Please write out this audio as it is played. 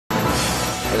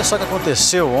Olha só o que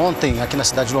aconteceu ontem aqui na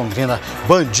cidade de Londrina.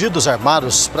 Bandidos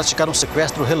armados praticaram um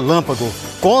sequestro relâmpago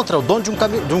contra o dono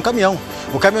de um caminhão.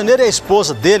 O caminhoneiro e a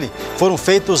esposa dele foram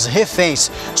feitos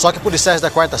reféns. Só que policiais da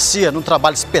 4ª CIA, num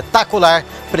trabalho espetacular,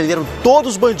 prenderam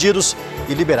todos os bandidos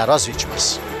e liberaram as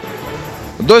vítimas.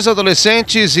 2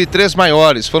 adolescentes e 3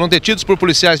 maiores foram detidos por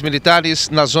policiais militares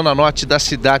na zona norte da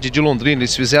cidade de Londrina.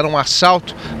 Eles fizeram um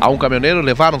assalto a um caminhoneiro,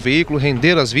 levaram um veículo,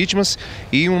 renderam as vítimas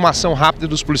e em uma ação rápida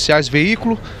dos policiais, o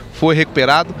veículo foi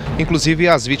recuperado, inclusive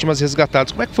as vítimas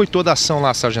resgatadas. Como é que foi toda a ação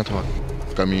lá, Sargento Roque?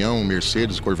 Caminhão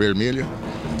Mercedes, cor vermelha,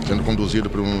 sendo conduzido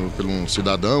por um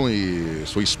cidadão e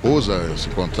sua esposa se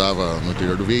encontrava no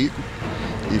interior do veículo.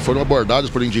 E foram abordados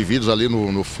por indivíduos ali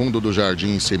no fundo do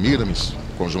jardim Semiramis,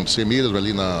 conjunto Semiramis,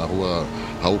 ali na rua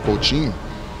Raul Coutinho.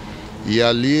 E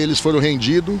ali eles foram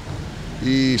rendidos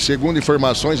e, segundo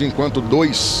informações, enquanto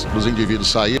 2 dos indivíduos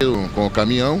saíram com o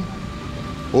caminhão,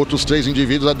 outros 3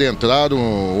 indivíduos adentraram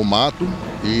o mato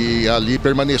e ali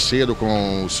permaneceram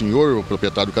com o senhor, o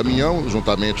proprietário do caminhão,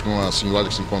 juntamente com a senhora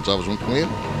que se encontrava junto com ele.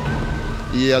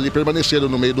 E ali permaneceram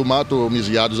no meio do mato,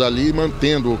 homiziados ali,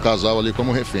 mantendo o casal ali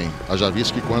como refém. Haja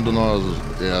visto que quando nós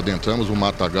adentramos o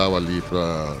matagal ali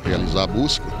para realizar a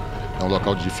busca, é um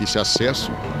local de difícil acesso,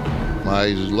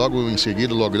 mas logo em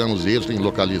seguida logramos êxito em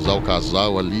localizar o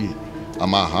casal ali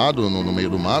amarrado no meio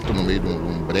do mato, no meio de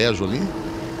um brejo ali,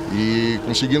 e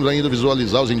conseguimos ainda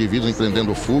visualizar os indivíduos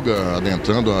empreendendo fuga,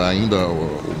 adentrando ainda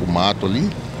o mato ali.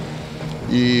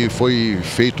 E foi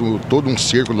feito todo um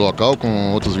cerco no local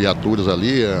com outras viaturas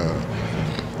ali.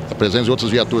 A presença de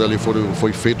outras viaturas ali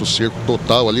foi feito o cerco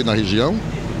total ali na região.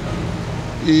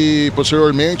 E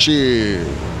posteriormente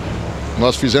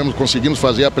nós conseguimos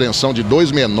fazer a apreensão de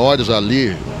 2 menores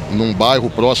ali num bairro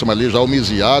próximo ali, já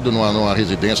homiziado numa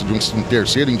residência de um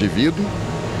 3º indivíduo.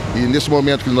 E nesse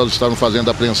momento que nós estávamos fazendo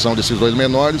a apreensão desses 2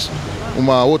 menores,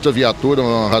 uma outra viatura,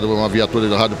 uma viatura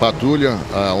de rádio patrulha,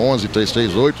 a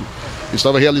 11338,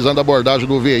 estava realizando a abordagem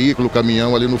do veículo, o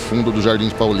caminhão, ali no fundo do Jardim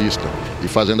Paulista e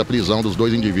fazendo a prisão dos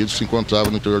 2 indivíduos que se encontravam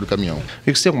no interior do caminhão.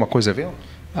 E você tem alguma coisa a ver?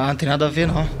 Ah, não tem nada a ver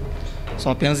não.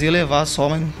 Só apenas ia levar só,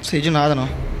 mas não sei de nada não.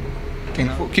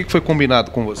 O que foi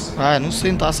combinado com você? Ah, não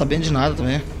sei, não tava sabendo de nada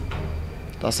também.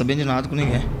 Não tava sabendo de nada com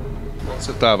ninguém.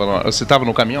 Você estava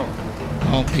no caminhão?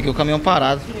 Não, peguei o caminhão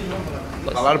parado.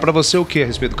 Falaram pra você o que a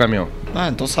respeito do caminhão? Ah,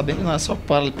 não tô sabendo de nada, só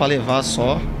pra levar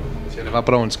só. Você ia levar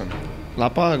pra onde esse caminhão? Lá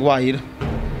pra Guaíra.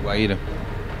 Guaíra?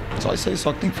 Só isso aí,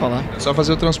 só que tem que falar. É só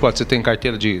fazer o transporte. Você tem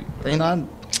carteira de... Tem nada.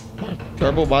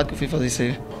 Pior bobado que eu fui fazer isso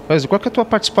aí. Mas qual que é a tua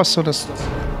participação nessa situação?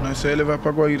 Não, isso aí é levar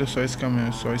pra Guaíra, só esse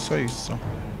caminhão, só isso aí. Só.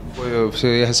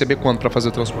 Você ia receber quanto pra fazer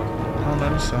o transporte?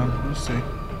 Não sabe, não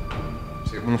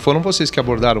sei. Não foram vocês que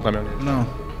abordaram o caminhoneiro? Não.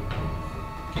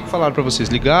 O que falaram pra vocês?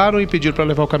 Ligaram e pediram pra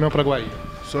levar o caminhão pra Guaíra?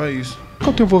 Só isso. Qual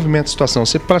é o teu envolvimento na situação?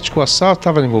 Você praticou assalto,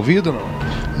 estava envolvido ou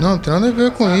não? Não, não tem nada a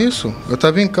ver com isso. Eu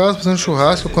estava em casa fazendo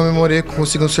churrasco, eu comemorei que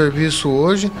consegui um serviço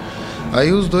hoje.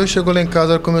 Aí os 2 chegou lá em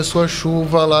casa, começou a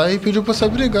chuva lá e pediu para sair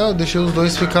brigar. Eu deixei os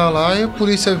 2 ficar lá e a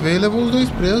polícia veio e levou os 2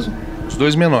 presos. Os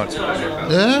 2 menores?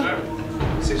 É.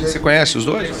 Você conhece os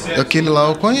 2? Aquele lá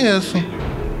eu conheço.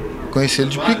 Conheci ele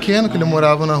de pequeno, que ele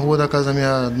morava na rua da casa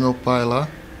do meu pai lá.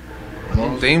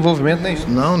 Não tem envolvimento nenhum?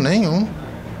 Não, nenhum.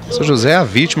 Seu José é a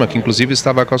vítima, que inclusive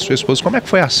estava com a sua esposa. Como é que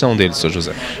foi a ação dele, seu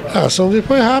José? A ação dele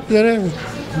foi rápida, né?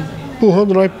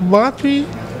 Empurrando nós pro mato e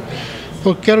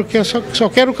só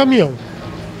quero o caminhão.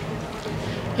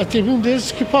 Aí teve um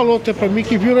desses que falou até pra mim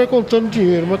que viu nós contando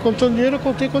dinheiro. Mas contando dinheiro eu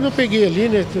contei quando eu peguei ali,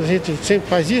 né? A gente sempre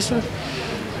faz isso, né?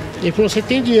 Ele falou, você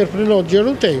tem dinheiro? Eu falei, não, dinheiro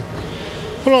não tenho.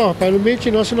 Ele falou, rapaz, no meio de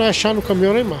nós, se não achar no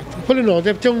caminhão, nós mata. Eu falei, não,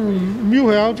 deve ter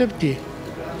R$1.000, deve ter.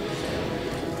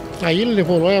 Aí ele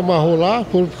levou nós, amarrou lá,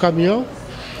 pôs pro caminhão.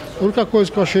 A única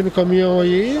coisa que eu achei no caminhão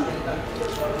aí,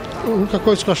 a única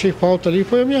coisa que eu achei falta ali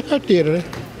foi a minha carteira, né?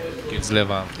 Que eles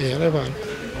levaram? É, levaram.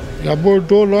 Ele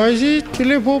abordou nós e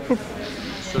levou pro...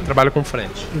 O senhor trabalha com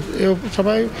frente? Eu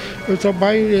trabalho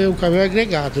um caminhão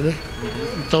agregado, né?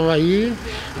 Então aí,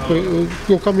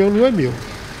 o caminhão não é meu.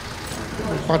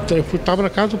 Eu estava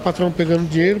na casa do patrão pegando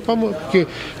dinheiro, porque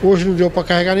hoje não deu para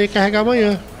carregar, nem carregar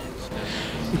amanhã.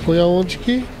 E foi aonde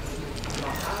que...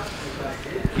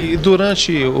 E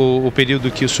durante o período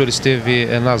que o senhor esteve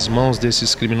nas mãos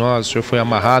desses criminosos, o senhor foi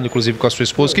amarrado, inclusive com a sua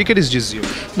esposa, o que eles diziam?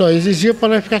 Não, eles diziam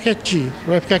para nós ficar quietinho.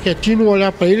 Para nós ficar quietinho e não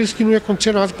olhar para eles que não ia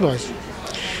acontecer nada com nós.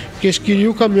 Porque eles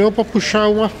queriam o caminhão para puxar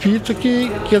uma fita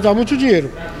que ia dar muito dinheiro.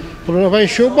 Falou, nós vai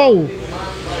encher o baú.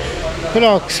 Eu falei,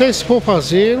 ó, o que vocês for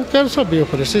fazer, eu não quero saber. Eu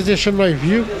falei, vocês deixando nós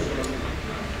vivos,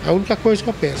 é a única coisa que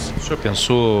eu peço. O senhor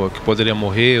pensou que poderia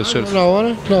morrer? O senhor... Na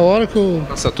hora que eu...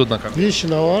 Passa tudo na cabeça? Vixe,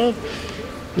 na hora...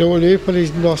 Eu olhei e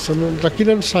falei, nossa, daqui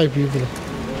não sai vivo, não.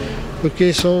 Porque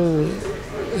eles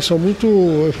são muito...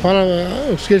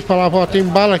 Eles falavam, ó, tem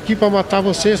bala aqui para matar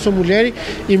você, sua mulher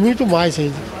e muito mais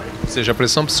ainda. Ou seja, a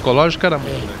pressão psicológica era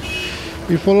muito.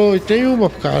 E falou, e tem uma,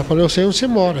 cara. Eu falei, eu sei onde você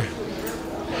mora.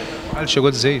 Ah, ele chegou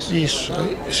a dizer isso? Isso.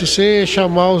 Se você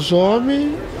chamar os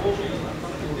homens,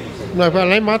 nós vai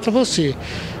lá e mata você.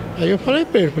 Aí eu falei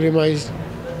pra ele, mas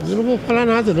eu não vou falar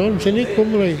nada não sei nem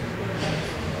como aí.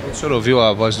 O senhor ouviu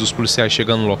a voz dos policiais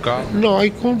chegando no local? Não, aí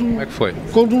como é que foi?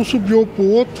 Quando um subiu pro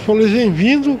outro, falou, eles vêm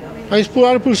vindo, aí eles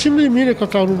pularam por cima de mim, né, que eu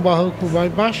tava num barranco lá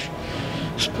embaixo,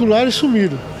 eles pularam e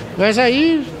sumiram. Mas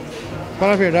aí,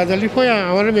 para a verdade, ali foi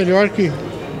a hora melhor que...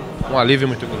 Um alívio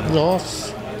muito grande.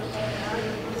 Nossa,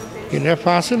 que não é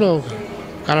fácil não. O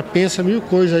cara pensa mil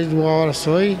coisas aí de uma hora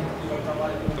só e...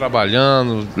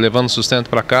 Trabalhando, levando sustento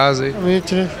para casa.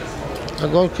 Realmente, né?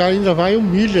 Agora o cara ainda vai e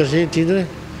humilha a gente ainda, né?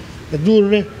 É duro,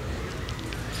 né?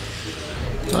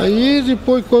 Aí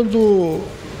depois quando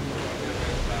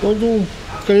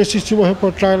eu assisti uma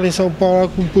reportagem lá em São Paulo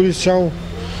com um policial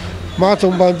mata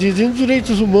um bandido, e os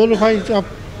direitos humanos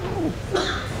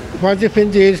vai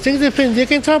defender eles. Tem que defender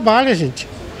quem trabalha, gente.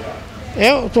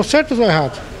 Eu tô certo ou tô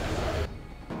errado?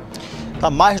 Tá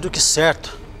mais do que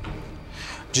certo.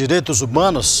 Direitos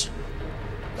humanos,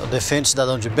 eu defendo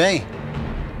cidadão de bem,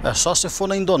 é só se for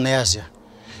na Indonésia.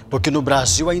 Porque no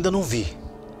Brasil ainda não vi.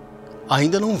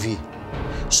 Ainda não vi.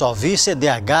 Só vi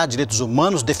CDH, direitos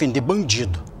humanos, defender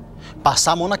bandido.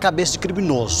 Passar a mão na cabeça de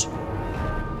criminoso.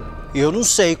 E eu não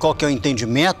sei qual que é o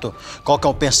entendimento, qual que é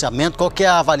o pensamento, qual que é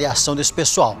a avaliação desse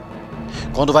pessoal.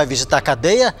 Quando vai visitar a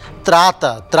cadeia,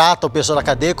 trata o pessoal da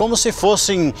cadeia como se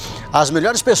fossem as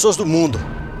melhores pessoas do mundo.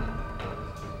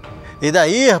 E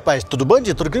daí, rapaz, tudo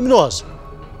bandido, tudo criminoso.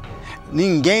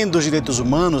 Ninguém dos direitos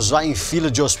humanos vai em fila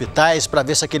de hospitais para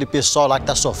ver se aquele pessoal lá que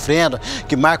está sofrendo,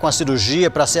 que marca uma cirurgia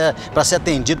para ser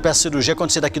atendido para essa cirurgia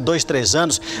acontecer daqui 2, 3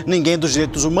 anos. Ninguém dos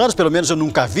direitos humanos, pelo menos eu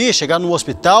nunca vi, chegar no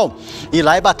hospital, ir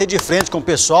lá e bater de frente com o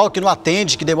pessoal que não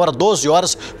atende, que demora 12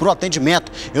 horas para um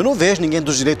atendimento. Eu não vejo ninguém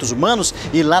dos direitos humanos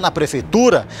ir lá na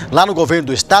prefeitura, lá no governo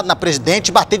do estado, na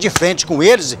presidente, bater de frente com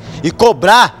eles e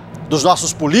cobrar dos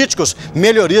nossos políticos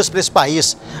melhorias para esse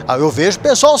país. Eu vejo o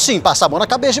pessoal sim passar a mão na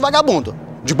cabeça de vagabundo,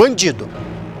 de bandido.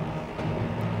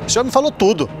 O senhor me falou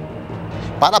tudo.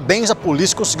 Parabéns à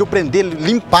polícia, conseguiu prender,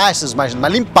 limpar esses marginais,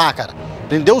 mas limpar, cara.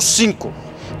 Prendeu 5,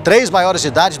 3 maiores de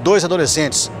idade, 2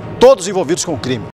 adolescentes, todos envolvidos com o crime.